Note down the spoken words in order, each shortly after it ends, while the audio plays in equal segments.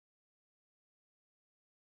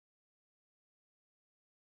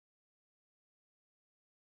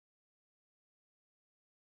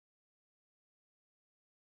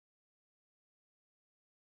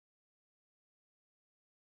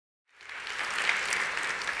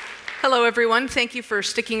Hello, everyone. Thank you for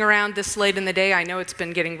sticking around this late in the day. I know it's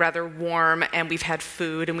been getting rather warm, and we've had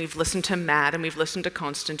food, and we've listened to Matt, and we've listened to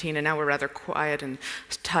Constantine, and now we're rather quiet and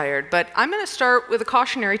tired. But I'm going to start with a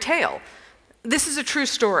cautionary tale. This is a true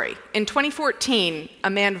story. In 2014, a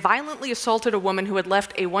man violently assaulted a woman who had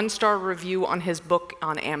left a one-star review on his book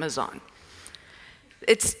on Amazon.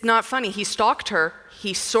 It's not funny. He stalked her.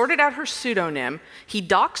 He sorted out her pseudonym, he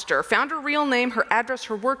doxed her, found her real name, her address,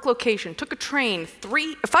 her work location, took a train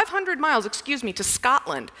 500 miles, to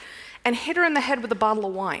Scotland, and hit her in the head with a bottle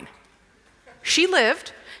of wine. She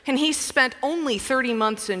lived, and he spent only 30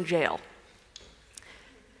 months in jail.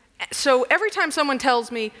 So every time someone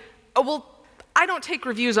tells me, oh, well, I don't take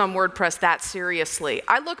reviews on WordPress that seriously,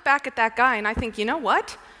 I look back at that guy and I think, you know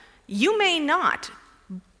what? You may not,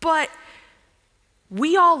 but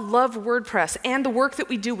we all love WordPress and the work that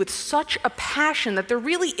we do with such a passion that there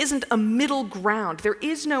really isn't a middle ground. There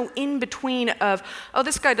is no in-between of, oh,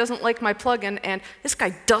 this guy doesn't like my plugin, and this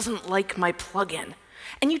guy doesn't like my plugin.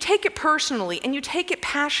 And you take it personally, and you take it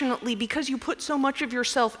passionately because you put so much of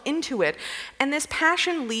yourself into it. And this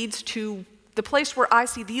passion leads to the place where I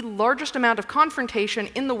see the largest amount of confrontation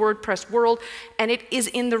in the WordPress world, and it is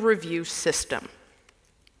in the review system.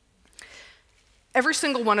 Every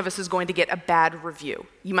single one of us is going to get a bad review.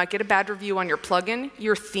 You might get a bad review on your plugin,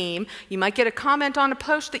 your theme. You might get a comment on a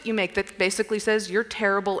post that you make that basically says you're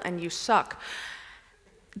terrible and you suck.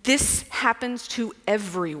 This happens to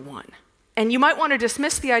everyone. And you might want to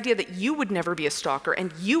dismiss the idea that you would never be a stalker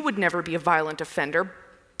and you would never be a violent offender,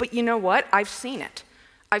 but you know what? I've seen it.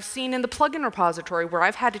 I've seen in the plugin repository where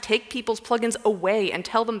I've had to take people's plugins away and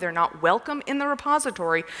tell them they're not welcome in the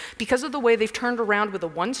repository because of the way they've turned around with a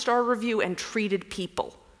one-star review and treated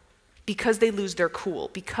people, because they lose their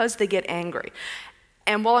cool, because they get angry.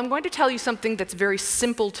 And while I'm going to tell you something that's very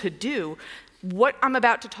simple to do, what I'm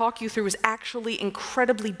about to talk you through is actually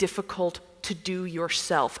incredibly difficult to do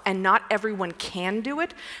yourself. And not everyone can do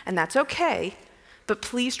it, and that's okay, but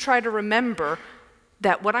please try to remember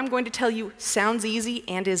that what I'm going to tell you sounds easy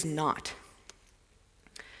and is not.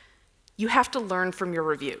 You have to learn from your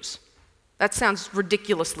reviews. That sounds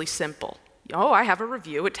ridiculously simple. Oh, I have a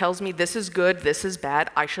review. It tells me this is good, this is bad,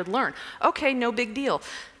 I should learn. Okay, no big deal.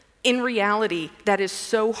 In reality, that is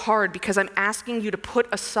so hard because I'm asking you to put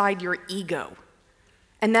aside your ego.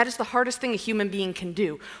 And that is the hardest thing a human being can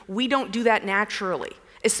do. We don't do that naturally.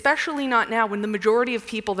 Especially not now when the majority of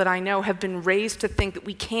people that I know have been raised to think that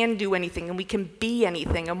we can do anything and we can be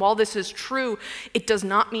anything. And while this is true, it does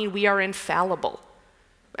not mean we are infallible.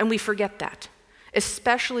 And we forget that,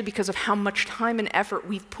 especially because of how much time and effort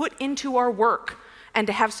we've put into our work. And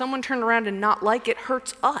to have someone turn around and not like it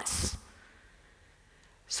hurts us.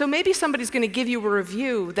 So maybe somebody's going to give you a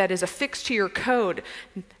review that is affixed to your code,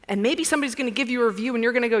 and maybe somebody's going to give you a review and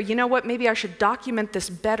you're going to go, you know what, maybe I should document this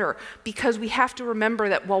better, because we have to remember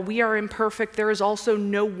that while we are imperfect, there is also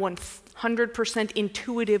no 100%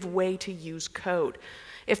 intuitive way to use code.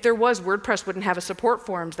 If there was, WordPress wouldn't have a support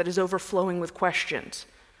forums that is overflowing with questions.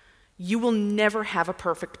 You will never have a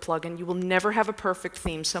perfect plugin. You will never have a perfect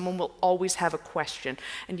theme. Someone will always have a question,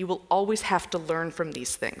 and you will always have to learn from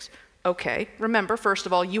these things. Okay, remember, first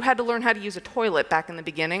of all, you had to learn how to use a toilet back in the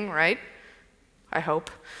beginning, right? I hope.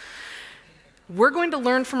 We're going to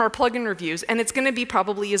learn from our plugin reviews, and it's going to be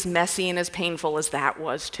probably as messy and as painful as that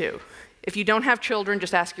was, too. If you don't have children,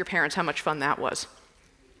 just ask your parents how much fun that was.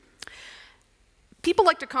 People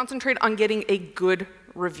like to concentrate on getting a good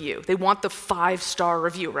review. They want the 5-star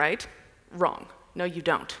review, right? Wrong. No, you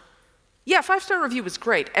don't. Yeah, 5-star review is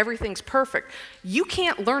great. Everything's perfect. You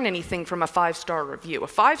can't learn anything from a 5-star review. A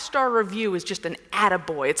 5-star review is just an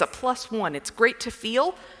attaboy. It's a +1. It's great to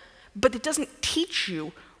feel, but it doesn't teach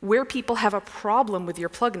you where people have a problem with your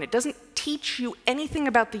plugin. It doesn't teach you anything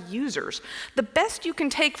about the users. The best you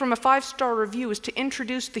can take from a 5-star review is to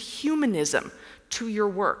introduce the humanism to your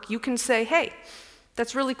work. You can say, hey,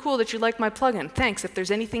 that's really cool that you like my plugin. Thanks. If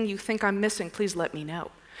there's anything you think I'm missing, please let me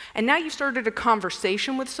know. And now you've started a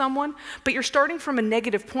conversation with someone, but you're starting from a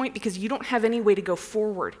negative point because you don't have any way to go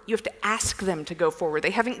forward. You have to ask them to go forward. They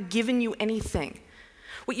haven't given you anything.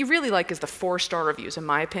 What you really like is the 4-star reviews, in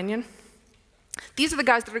my opinion. These are the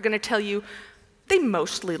guys that are going to tell you they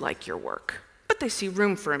mostly like your work, but they see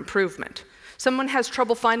room for improvement. Someone has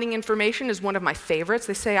trouble finding information is one of my favorites.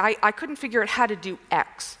 They say, I couldn't figure out how to do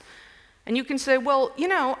X. And you can say, well, you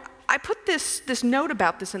know, I put this note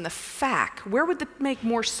about this in the FAQ. Where would it make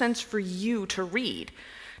more sense for you to read?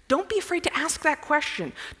 Don't be afraid to ask that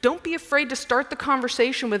question. Don't be afraid to start the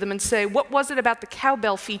conversation with them and say, what was it about the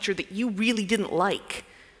cowbell feature that you really didn't like?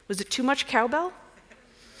 Was it too much cowbell?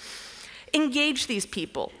 Engage these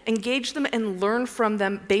people. Engage them and learn from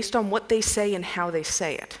them based on what they say and how they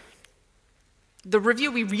say it. The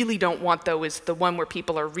review we really don't want, though, is the one where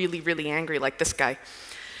people are really, really angry, like this guy.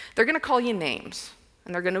 They're going to call you names,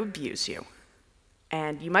 and they're going to abuse you.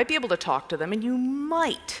 And you might be able to talk to them, and you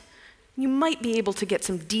might be able to get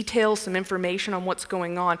some details, some information on what's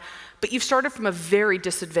going on, but you've started from a very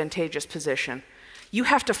disadvantageous position. You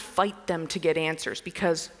have to fight them to get answers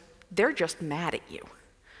because they're just mad at you.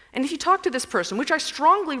 And if you talk to this person, which I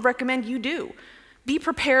strongly recommend you do, be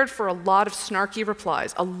prepared for a lot of snarky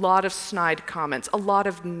replies, a lot of snide comments, a lot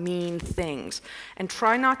of mean things, and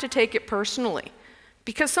try not to take it personally.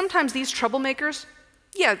 Because sometimes these troublemakers,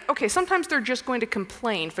 yeah, okay, sometimes they're just going to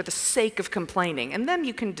complain for the sake of complaining, and them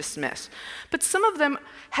you can dismiss. But some of them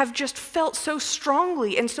have just felt so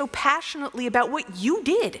strongly and so passionately about what you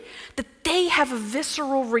did that they have a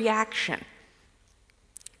visceral reaction.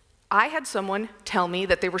 I had someone tell me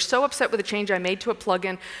that they were so upset with a change I made to a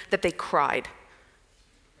plugin that they cried.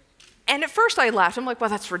 And at first I laughed. I'm like, well,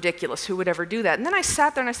 that's ridiculous. Who would ever do that? And then I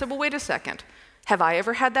sat there and I said, well, wait a second. Have I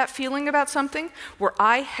ever had that feeling about something where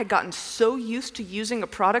I had gotten so used to using a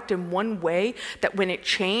product in one way that when it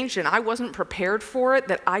changed and I wasn't prepared for it,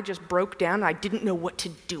 that I just broke down and I didn't know what to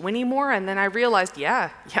do anymore? And then I realized, yeah,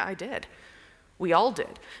 I did. We all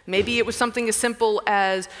did. Maybe it was something as simple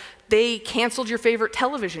as they canceled your favorite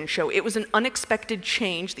television show. It was an unexpected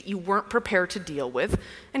change that you weren't prepared to deal with.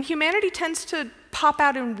 And humanity tends to pop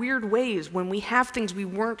out in weird ways when we have things we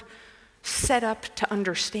weren't set up to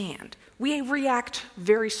understand. We react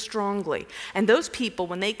very strongly. And those people,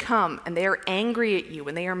 when they come and they are angry at you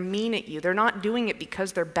and they are mean at you, they're not doing it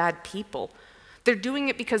because they're bad people. They're doing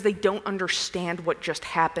it because they don't understand what just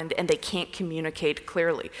happened and they can't communicate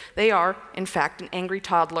clearly. They are, in fact, an angry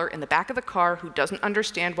toddler in the back of the car who doesn't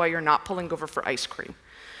understand why you're not pulling over for ice cream.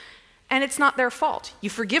 And it's not their fault. You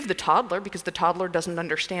forgive the toddler because the toddler doesn't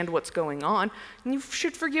understand what's going on, and you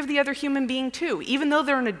should forgive the other human being too. Even though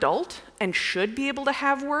they're an adult and should be able to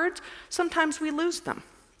have words, sometimes we lose them.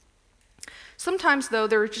 Sometimes, though,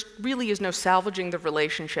 there just really is no salvaging the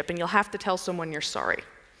relationship, and you'll have to tell someone you're sorry.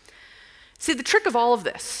 See, the trick of all of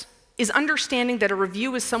this is understanding that a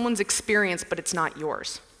review is someone's experience, but it's not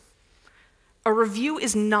yours. A review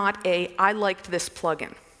is not I liked this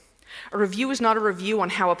plugin. A review is not a review on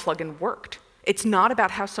how a plugin worked. It's not about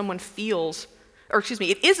how someone feels, or excuse me,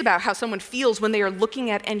 it is about how someone feels when they are looking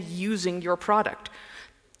at and using your product.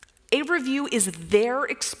 A review is their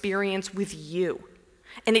experience with you.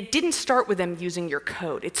 And it didn't start with them using your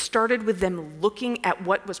code. It started with them looking at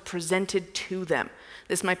what was presented to them.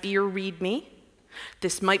 This might be your README.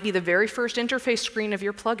 This might be the very first interface screen of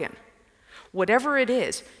your plugin. Whatever it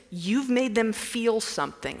is, you've made them feel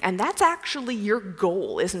something. And that's actually your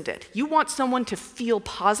goal, isn't it? You want someone to feel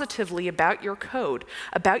positively about your code,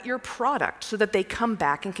 about your product, so that they come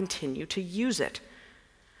back and continue to use it.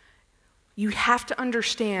 You have to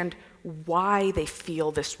understand why they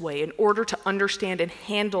feel this way in order to understand and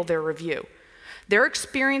handle their review. Their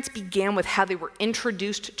experience began with how they were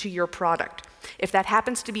introduced to your product. If that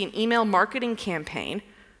happens to be an email marketing campaign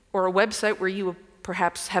or a website where you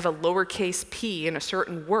perhaps have a lowercase p in a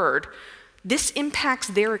certain word, this impacts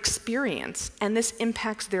their experience and this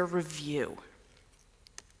impacts their review.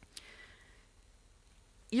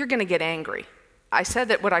 You're going to get angry. I said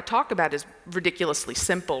that what I talk about is ridiculously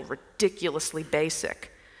simple, ridiculously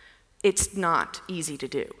basic. It's not easy to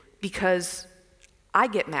do because I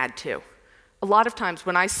get mad too. A lot of times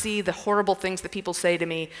when I see the horrible things that people say to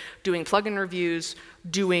me doing plugin reviews,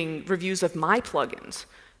 doing reviews of my plugins,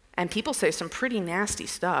 and people say some pretty nasty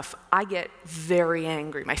stuff, I get very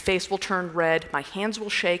angry. My face will turn red, my hands will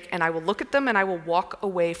shake, and I will look at them and I will walk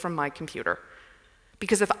away from my computer.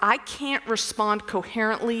 Because if I can't respond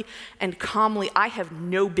coherently and calmly, I have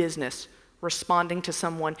no business responding to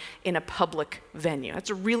someone in a public venue. That's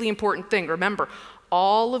a really important thing. Remember,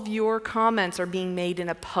 all of your comments are being made in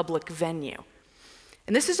a public venue.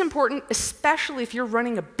 And this is important, especially if you're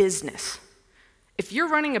running a business. If you're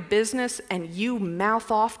running a business and you mouth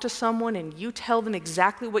off to someone and you tell them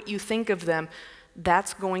exactly what you think of them,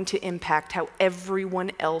 that's going to impact how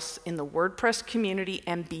everyone else in the WordPress community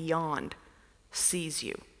and beyond sees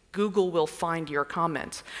you. Google will find your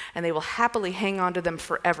comments, and they will happily hang on to them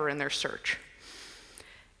forever in their search.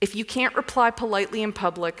 If you can't reply politely in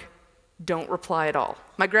public, don't reply at all.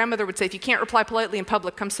 My grandmother would say, if you can't reply politely in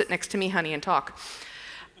public, come sit next to me, honey, and talk.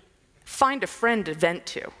 Find a friend to vent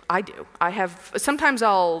to. I do. Sometimes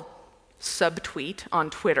I'll subtweet on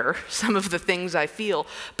Twitter some of the things I feel,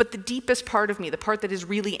 but the deepest part of me, the part that is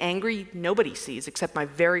really angry, nobody sees except my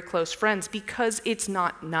very close friends, because it's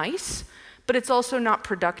not nice, but it's also not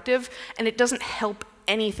productive, and it doesn't help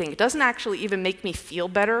anything. It doesn't actually even make me feel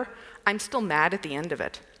better. I'm still mad at the end of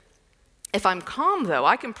it. If I'm calm, though,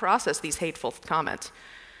 I can process these hateful comments.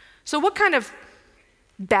 So what kind of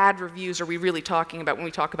bad reviews are we really talking about when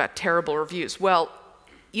we talk about terrible reviews? Well,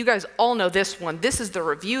 you guys all know this one. This is the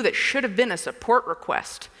review that should have been a support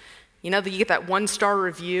request. You know, you get that 1-star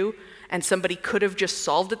review, and somebody could have just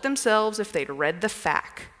solved it themselves if they'd read the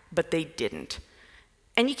FAQ, but they didn't.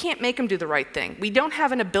 And you can't make them do the right thing. We don't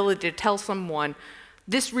have an ability to tell someone,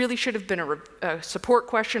 this really should have been a support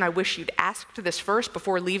question. I wish you'd asked this first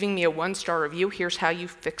before leaving me a 1-star review. Here's how you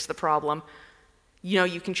fix the problem. You know,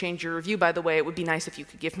 you can change your review, by the way. It would be nice if you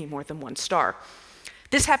could give me more than 1 star.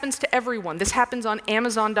 This happens to everyone. This happens on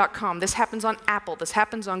Amazon.com. This happens on Apple. This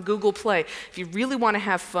happens on Google Play. If you really want to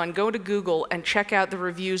have fun, go to Google and check out the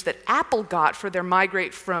reviews that Apple got for their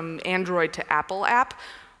migrate from Android to Apple app.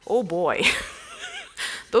 Oh boy.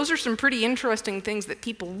 Those are some pretty interesting things that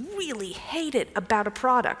people really hated about a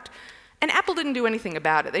product. And Apple didn't do anything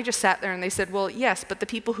about it. They just sat there and they said, well, yes, but the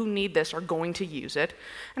people who need this are going to use it.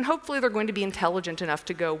 And hopefully they're going to be intelligent enough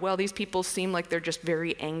to go, well, these people seem like they're just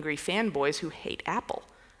very angry fanboys who hate Apple.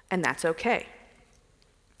 And that's okay.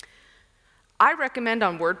 I recommend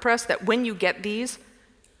on WordPress that when you get these,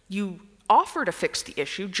 you offer to fix the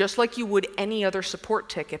issue just like you would any other support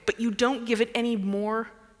ticket, but you don't give it any more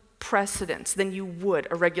precedence than you would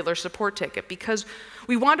a regular support ticket, because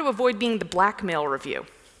we want to avoid being the blackmail review.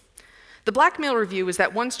 The blackmail review is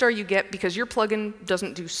that 1 star you get because your plugin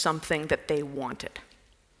doesn't do something that they wanted.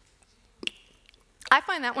 I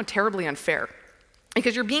find that one terribly unfair,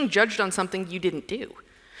 because you're being judged on something you didn't do.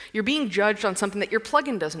 You're being judged on something that your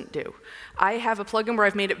plugin doesn't do. I have a plugin where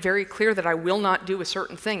I've made it very clear that I will not do a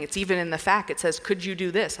certain thing. It's even in the FAQ. It says, could you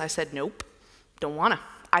do this? I said, nope, don't wanna.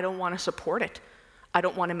 I don't wanna support it. I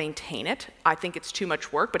don't want to maintain it. I think it's too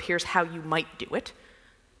much work, but here's how you might do it.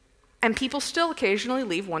 And people still occasionally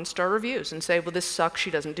leave 1-star reviews and say, well, this sucks, she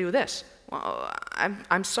doesn't do this. Well,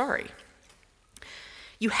 I'm sorry.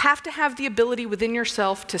 You have to have the ability within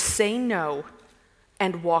yourself to say no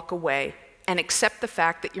and walk away and accept the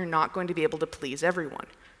fact that you're not going to be able to please everyone.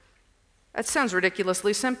 That sounds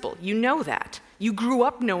ridiculously simple. You know that. You grew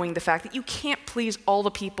up knowing the fact that you can't please all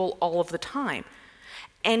the people all of the time.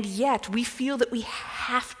 And yet, we feel that we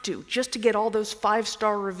have to, just to get all those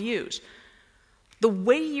 5-star reviews. The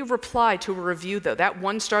way you reply to a review, though, that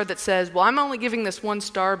 1 star that says, well, I'm only giving this 1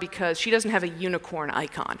 star because she doesn't have a unicorn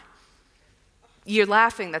icon. You're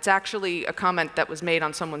laughing. That's actually a comment that was made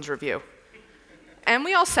on someone's review. And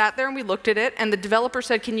we all sat there and we looked at it, and the developer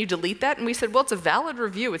said, can you delete that? And we said, well, it's a valid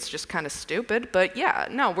review. It's just kind of stupid, but yeah,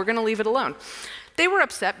 no, we're going to leave it alone. They were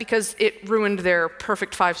upset because it ruined their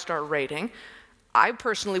perfect 5-star rating. I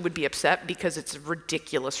personally would be upset because it's a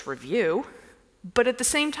ridiculous review, but at the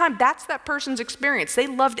same time, that's that person's experience. They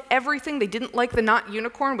loved everything. They didn't like the not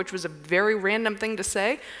unicorn, which was a very random thing to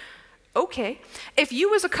say. Okay. If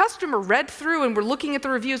you as a customer read through and were looking at the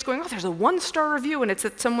reviews going, oh, there's a 1-star review and it's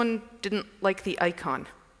that someone didn't like the icon.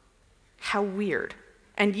 How weird.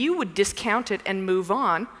 And you would discount it and move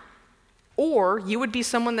on, or you would be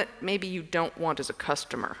someone that maybe you don't want as a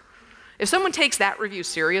customer. If someone takes that review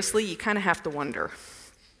seriously, you kind of have to wonder.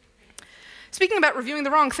 Speaking about reviewing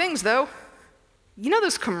the wrong things, though, you know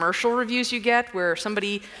those commercial reviews you get where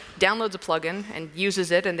somebody downloads a plugin and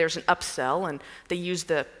uses it and there's an upsell and they use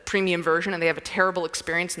the premium version and they have a terrible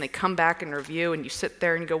experience and they come back and review and you sit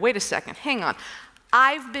there and you go, wait a second, hang on.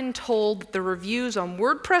 I've been told that the reviews on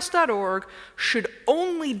WordPress.org should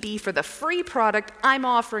only be for the free product I'm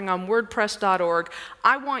offering on WordPress.org.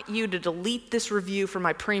 I want you to delete this review for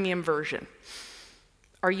my premium version.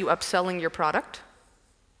 Are you upselling your product?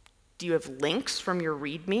 Do you have links from your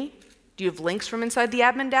README? Do you have links from inside the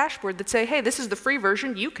admin dashboard that say, hey, this is the free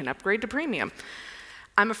version, you can upgrade to premium?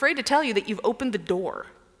 I'm afraid to tell you that you've opened the door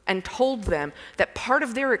and told them that part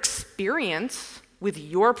of their experience with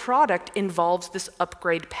your product involves this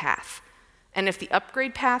upgrade path. And if the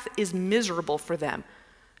upgrade path is miserable for them,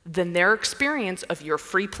 then their experience of your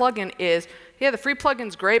free plugin is, yeah, the free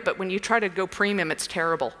plugin's great, but when you try to go premium, it's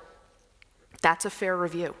terrible. That's a fair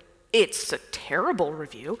review. It's a terrible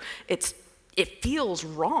review. It feels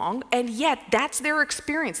wrong, and yet that's their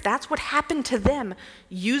experience. That's what happened to them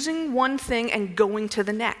using one thing and going to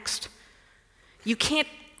the next. You can't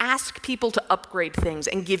ask people to upgrade things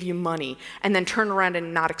and give you money and then turn around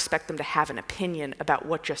and not expect them to have an opinion about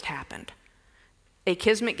what just happened.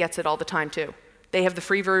 Akismet gets it all the time too. They have the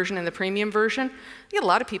free version and the premium version. You get a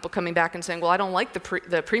lot of people coming back and saying, well, I don't like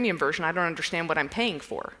the premium version. I don't understand what I'm paying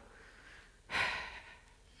for.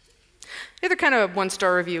 The other kind of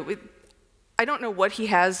 1-star review, I don't know what he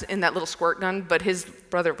has in that little squirt gun, but his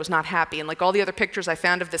brother was not happy. And like all the other pictures I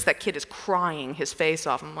found of this, that kid is crying his face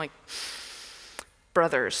off. I'm like,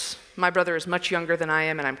 Brothers. My brother is much younger than I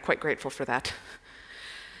am, and I'm quite grateful for that.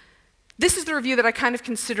 This is the review that I kind of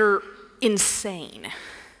consider insane.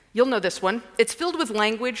 You'll know this one. It's filled with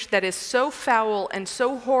language that is so foul and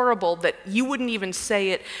so horrible that you wouldn't even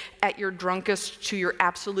say it at your drunkest to your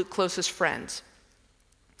absolute closest friends.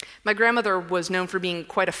 My grandmother was known for being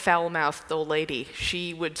quite a foul-mouthed old lady.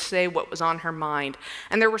 She would say what was on her mind,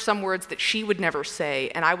 and there were some words that she would never say,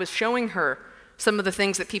 and I was showing her some of the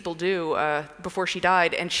things that people do before she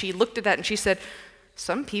died, and she looked at that and she said,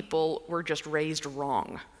 some people were just raised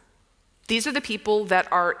wrong. These are the people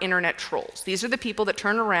that are internet trolls. These are the people that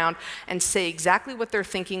turn around and say exactly what they're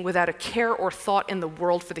thinking without a care or thought in the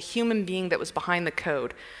world for the human being that was behind the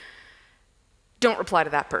code. Don't reply to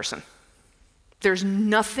that person. There's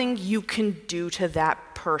nothing you can do to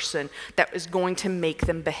that person that is going to make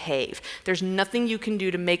them behave. There's nothing you can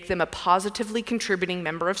do to make them a positively contributing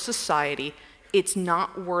member of society. It's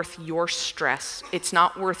not worth your stress. It's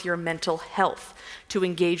not worth your mental health to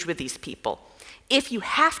engage with these people. If you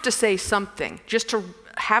have to say something just to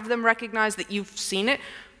have them recognize that you've seen it,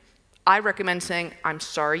 I recommend saying, I'm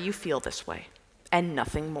sorry you feel this way, and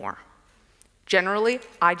nothing more. Generally,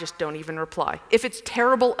 I just don't even reply. If it's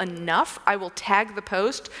terrible enough, I will tag the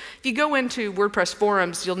post. If you go into WordPress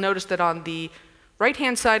forums, you'll notice that on the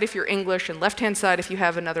right-hand side if you're English and left-hand side if you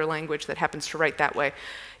have another language that happens to write that way,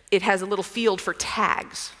 it has a little field for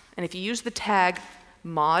tags. And if you use the tag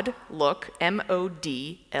modlook,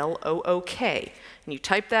 M-O-D-L-O-O-K, and you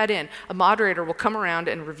type that in, a moderator will come around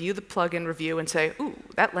and review the plugin review and say, ooh,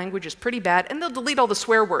 that language is pretty bad, and they'll delete all the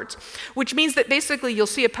swear words, which means that basically you'll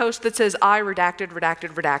see a post that says, I redacted,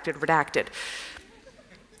 redacted, redacted, redacted.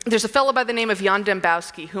 There's a fellow by the name of Jan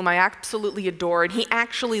Dembowski, whom I absolutely adore, and he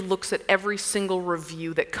actually looks at every single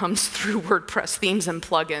review that comes through WordPress themes and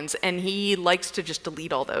plugins, and he likes to just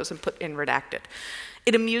delete all those and put in redacted.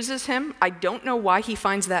 It amuses him. I don't know why he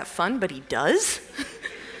finds that fun, but he does.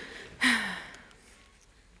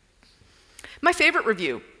 My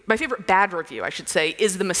favorite bad review, I should say,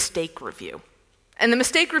 is the mistake review. And the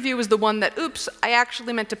mistake review is the one that, oops, I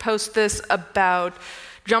actually meant to post this about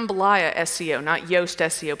Jambalaya SEO, not Yoast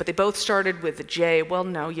SEO, but they both started with a J. Well,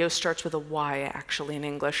 no, Yoast starts with a Y, actually, in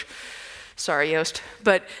English. Sorry, Yoast.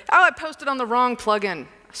 But, oh, I posted on the wrong plugin.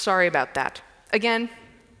 Sorry about that. Again,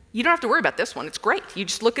 you don't have to worry about this one. It's great. You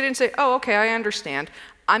just look at it and say, oh, okay, I understand.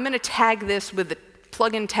 I'm going to tag this with the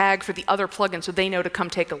plugin tag for the other plugin so they know to come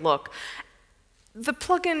take a look. The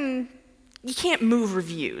plugin, you can't move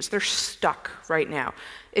reviews. They're stuck right now.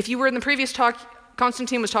 If you were in the previous talk,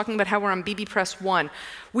 Konstantin was talking about how we're on BBPress 1.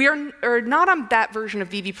 We are not on that version of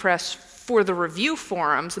BBPress for the review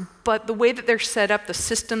forums, but the way that they're set up, the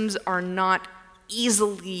systems are not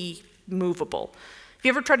easily movable. If you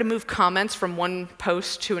ever try to move comments from one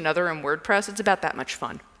post to another in WordPress, it's about that much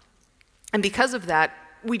fun. And because of that,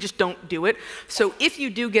 we just don't do it. So if you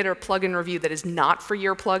do get a plugin review that is not for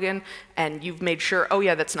your plugin, and you've made sure, oh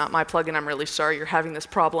yeah, that's not my plugin, I'm really sorry you're having this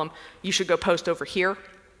problem, you should go post over here.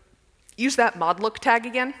 Use that modlook tag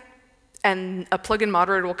again, and a plugin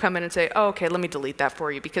moderator will come in and say, oh, okay, let me delete that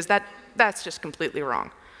for you, because that's just completely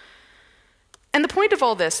wrong. And the point of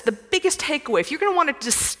all this, the biggest takeaway, if you're going to want to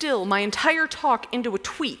distill my entire talk into a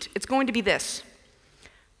tweet, it's going to be this.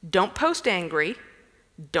 Don't post angry.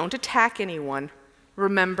 Don't attack anyone.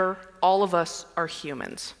 Remember, all of us are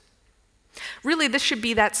humans. Really, this should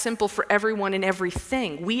be that simple for everyone and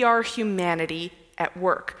everything. We are humanity at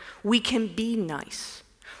work. We can be nice.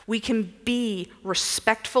 We can be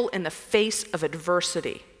respectful in the face of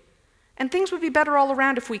adversity. And things would be better all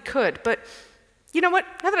around if we could, but you know what?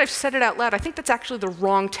 Now that I've said it out loud, I think that's actually the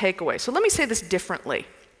wrong takeaway. So let me say this differently.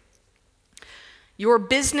 Your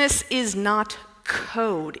business is not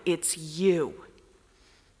code, it's you.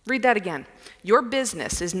 Read that again. Your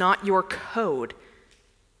business is not your code.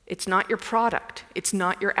 It's not your product. It's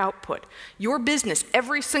not your output. Your business,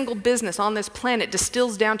 every single business on this planet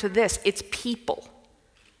distills down to this. It's people.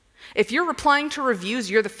 If you're replying to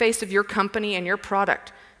reviews, you're the face of your company and your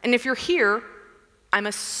product. And if you're here, I'm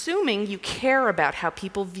assuming you care about how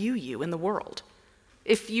people view you in the world.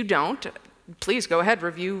 If you don't, please go ahead,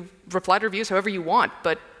 reply to reviews however you want,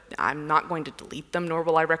 but I'm not going to delete them, nor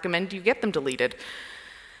will I recommend you get them deleted.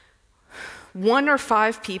 1 or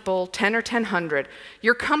 5 people, 10 or 100,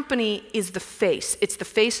 your company is the face. It's the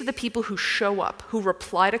face of the people who show up, who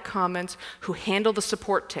reply to comments, who handle the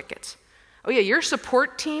support tickets. Oh yeah, your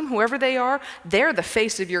support team, whoever they are, they're the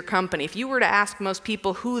face of your company. If you were to ask most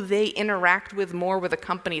people who they interact with more with a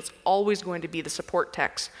company, it's always going to be the support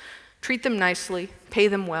techs. Treat them nicely, pay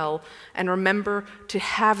them well, and remember to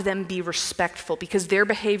have them be respectful because their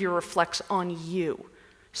behavior reflects on you.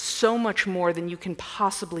 So much more than you can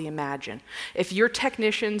possibly imagine. If your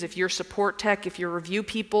technicians, if your support tech, if your review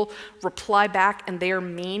people reply back and they are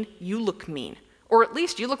mean, you look mean. Or at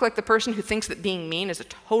least you look like the person who thinks that being mean is a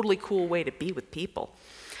totally cool way to be with people.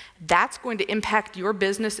 That's going to impact your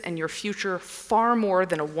business and your future far more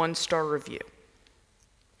than a 1-star review.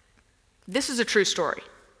 This is a true story.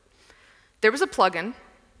 There was a plugin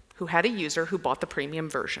who had a user who bought the premium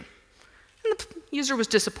version. And the user was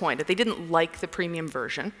disappointed. They didn't like the premium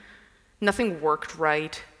version. Nothing worked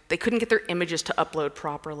right. They couldn't get their images to upload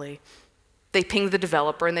properly. They pinged the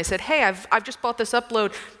developer and they said, hey, I've just bought this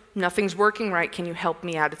upload. Nothing's working right. Can you help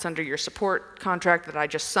me out? It's under your support contract that I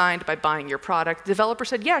just signed by buying your product. The developer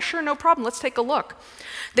said, yeah, sure, no problem. Let's take a look.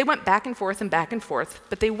 They went back and forth,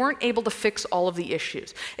 but they weren't able to fix all of the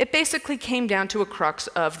issues. It basically came down to a crux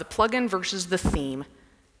of the plugin versus the theme.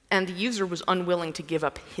 And the user was unwilling to give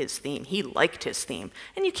up his theme. He liked his theme.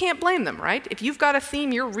 And you can't blame them, right? If you've got a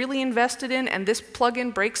theme you're really invested in and this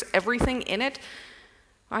plugin breaks everything in it,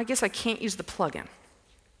 well, I guess I can't use the plugin.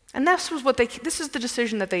 And this is the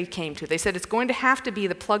decision that they came to. They said it's going to have to be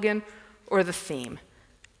the plugin or the theme.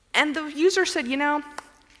 And the user said, you know,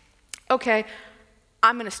 okay,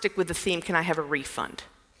 I'm going to stick with the theme. Can I have a refund?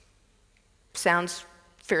 Sounds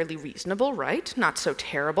fairly reasonable, right? Not so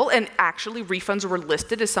terrible. And actually, refunds were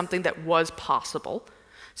listed as something that was possible.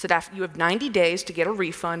 So that you have 90 days to get a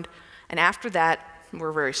refund, and after that,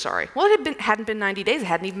 we're very sorry. Well, it hadn't been 90 days. It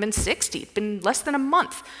hadn't even been 60. It'd been less than a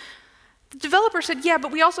month. The developer said, yeah, but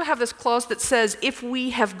we also have this clause that says if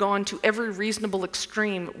we have gone to every reasonable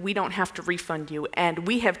extreme, we don't have to refund you. And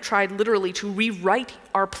we have tried literally to rewrite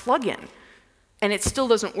our plugin, and it still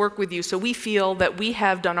doesn't work with you, so we feel that we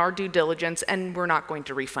have done our due diligence and we're not going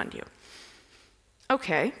to refund you.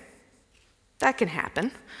 Okay, that can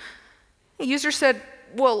happen. The user said,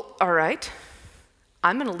 well, all right,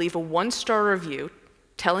 I'm going to leave a 1-star review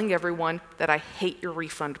telling everyone that I hate your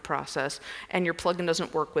refund process and your plugin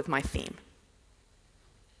doesn't work with my theme.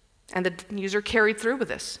 And the user carried through with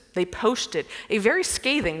this. They posted a very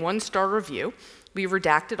scathing 1-star review. We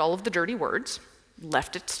redacted all of the dirty words,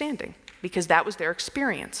 left it standing, because that was their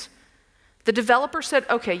experience. The developer said,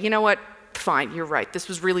 okay, you know what, fine, you're right, this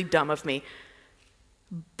was really dumb of me,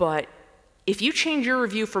 but if you change your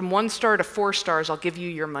review from 1 star to 4 stars, I'll give you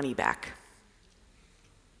your money back.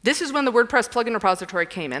 This is when the WordPress plugin repository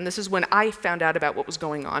came in. This is when I found out about what was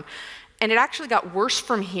going on. And it actually got worse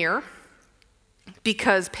from here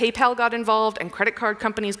because PayPal got involved and credit card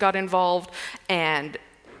companies got involved and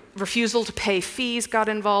refusal to pay fees got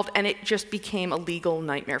involved, and it just became a legal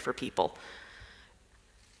nightmare for people.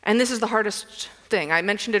 And this is the hardest thing. I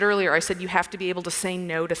mentioned it earlier. I said you have to be able to say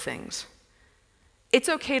no to things. It's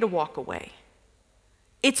okay to walk away.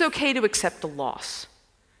 It's okay to accept a loss.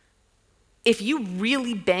 If you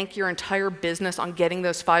really bank your entire business on getting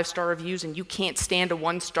those 5-star reviews and you can't stand a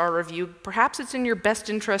 1-star review, perhaps it's in your best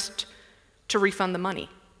interest to refund the money.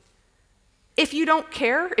 If you don't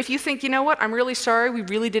care, if you think, you know what, I'm really sorry, we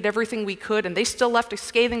really did everything we could, and they still left a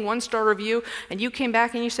scathing 1-star review, and you came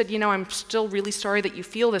back and you said, you know, I'm still really sorry that you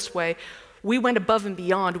feel this way, we went above and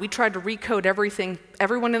beyond. We tried to recode everything.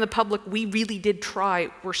 Everyone in the public, we really did try.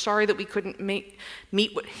 We're sorry that we couldn't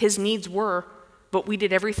meet what his needs were, but we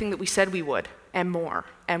did everything that we said we would, and more,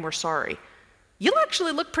 and we're sorry. You'll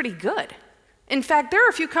actually look pretty good. In fact, there are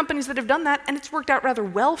a few companies that have done that, and it's worked out rather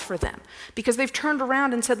well for them, because they've turned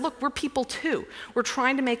around and said, look, we're people too. We're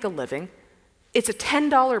trying to make a living. It's a $10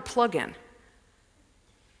 plugin.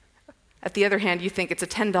 At the other hand, you think it's a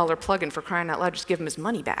 $10 plugin, for crying out loud, just give him his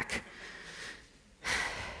money back.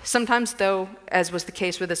 Sometimes, though, as was the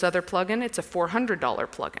case with this other plugin, it's a $400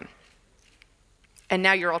 plugin. And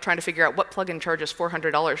now you're all trying to figure out what plugin charges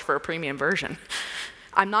 $400 for a premium version.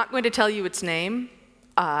 I'm not going to tell you its name.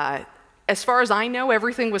 As far as I know,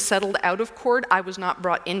 everything was settled out of court. I was not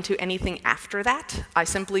brought into anything after that. I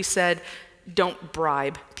simply said, don't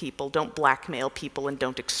bribe people, don't blackmail people, and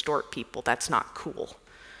don't extort people. That's not cool.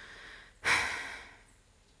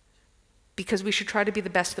 Because we should try to be the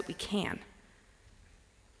best that we can.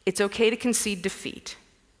 It's okay to concede defeat.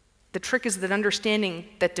 The trick is that understanding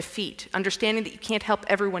that defeat, understanding that you can't help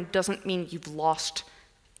everyone, doesn't mean you've lost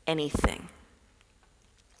anything.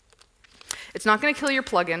 It's not going to kill your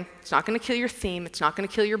plugin, it's not going to kill your theme, it's not going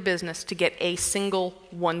to kill your business to get a single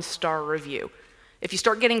 1-star review. If you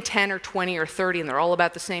start getting 10 or 20 or 30 and they're all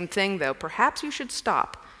about the same thing, though, perhaps you should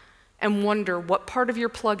stop and wonder what part of your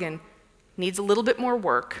plugin needs a little bit more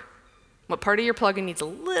work, what part of your plugin needs a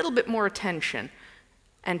little bit more attention,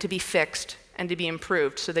 and to be fixed and to be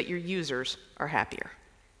improved so that your users are happier.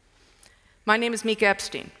 My name is Mika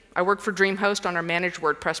Epstein. I work for DreamHost on our managed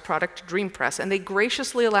WordPress product, DreamPress, and they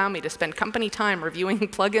graciously allow me to spend company time reviewing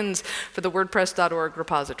plugins for the WordPress.org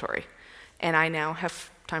repository. And I now have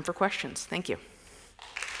time for questions. Thank you.